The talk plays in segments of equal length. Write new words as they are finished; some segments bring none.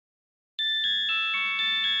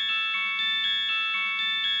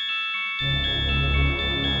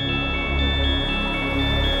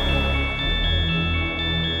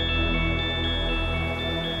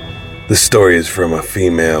The story is from a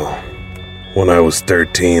female. When I was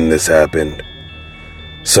 13, this happened.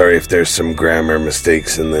 Sorry if there's some grammar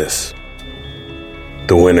mistakes in this.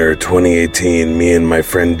 The winter 2018, me and my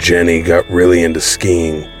friend Jenny got really into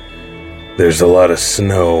skiing. There's a lot of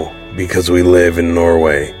snow because we live in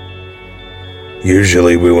Norway.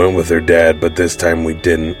 Usually we went with her dad, but this time we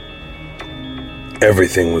didn't.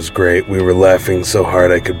 Everything was great. We were laughing so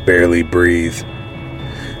hard I could barely breathe.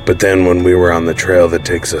 But then when we were on the trail that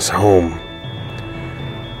takes us home,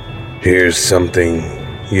 here's something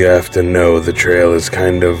you have to know. The trail is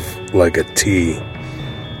kind of like a T.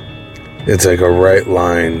 It's like a right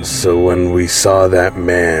line, so when we saw that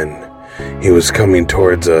man, he was coming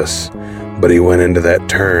towards us, but he went into that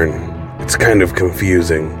turn. It's kind of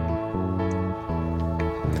confusing.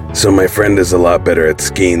 So my friend is a lot better at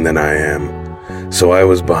skiing than I am, so I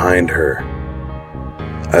was behind her.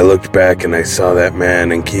 I looked back and I saw that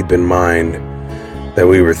man, and keep in mind that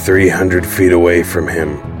we were 300 feet away from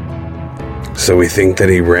him. So we think that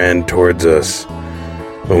he ran towards us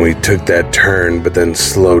when we took that turn, but then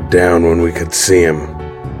slowed down when we could see him.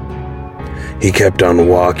 He kept on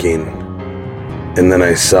walking, and then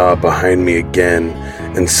I saw behind me again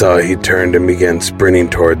and saw he turned and began sprinting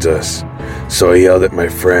towards us. So I yelled at my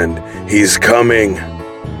friend, "He's coming!"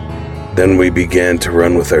 Then we began to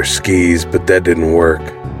run with our skis, but that didn't work.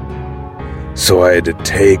 So I had to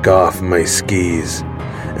take off my skis,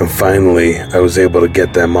 and finally I was able to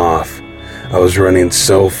get them off. I was running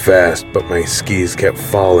so fast, but my skis kept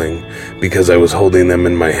falling because I was holding them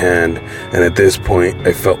in my hand, and at this point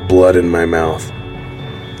I felt blood in my mouth.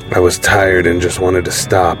 I was tired and just wanted to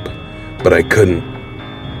stop, but I couldn't.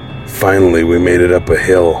 Finally we made it up a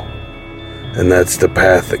hill, and that's the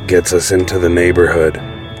path that gets us into the neighborhood.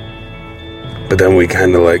 But then we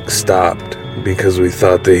kind of stopped because we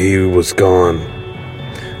thought that he was gone.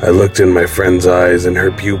 I looked in my friend's eyes and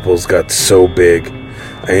her pupils got so big,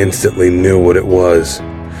 I instantly knew what it was.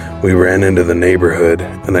 We ran into the neighborhood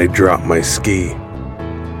and I dropped my ski.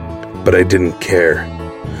 But I didn't care.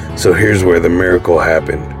 So here's where the miracle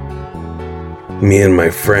happened. Me and my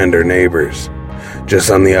friend are neighbors,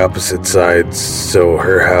 just on the opposite sides, so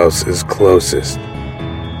her house is closest.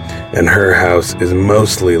 And her house is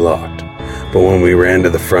mostly locked. But when we ran to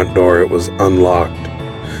the front door, it was unlocked.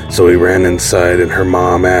 So we ran inside and her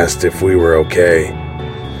mom asked if we were okay.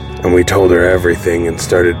 And we told her everything and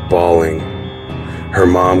started bawling. Her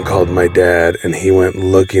mom called my dad and he went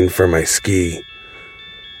looking for my ski.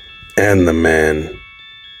 And the man.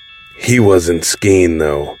 He wasn't skiing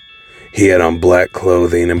though. He had on black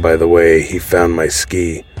clothing, and by the way, he found my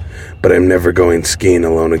ski. But I'm never going skiing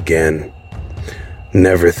alone again.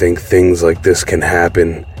 Never think things like this can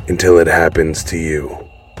happen until it happens to you.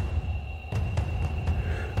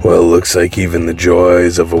 Well, looks like even the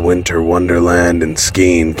joys of a winter wonderland and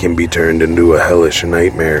skiing can be turned into a hellish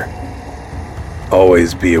nightmare.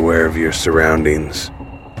 Always be aware of your surroundings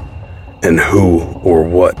and who or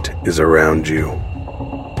what is around you.